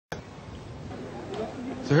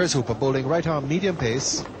So here's Hooper bowling right arm medium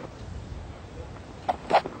pace.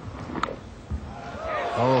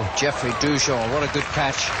 Oh, Jeffrey Dujon, what a good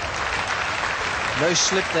catch. No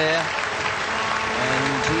slip there.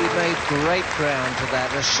 And he made great ground to that.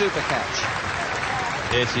 A super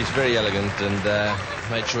catch. Yes, he's very elegant and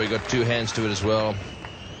made sure he got two hands to it as well.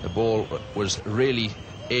 The ball was really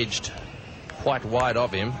edged quite wide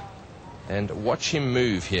of him. And watch him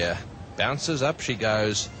move here. Bounces up, she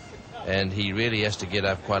goes. And he really has to get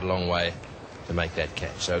up quite a long way to make that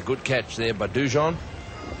catch. So a good catch there by Dujon.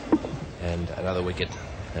 And another wicket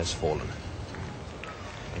has fallen.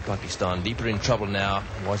 And Pakistan deeper in trouble now.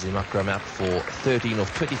 WASIM Akram out for 13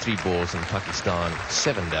 of 23 balls, and Pakistan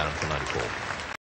 7 down for 94.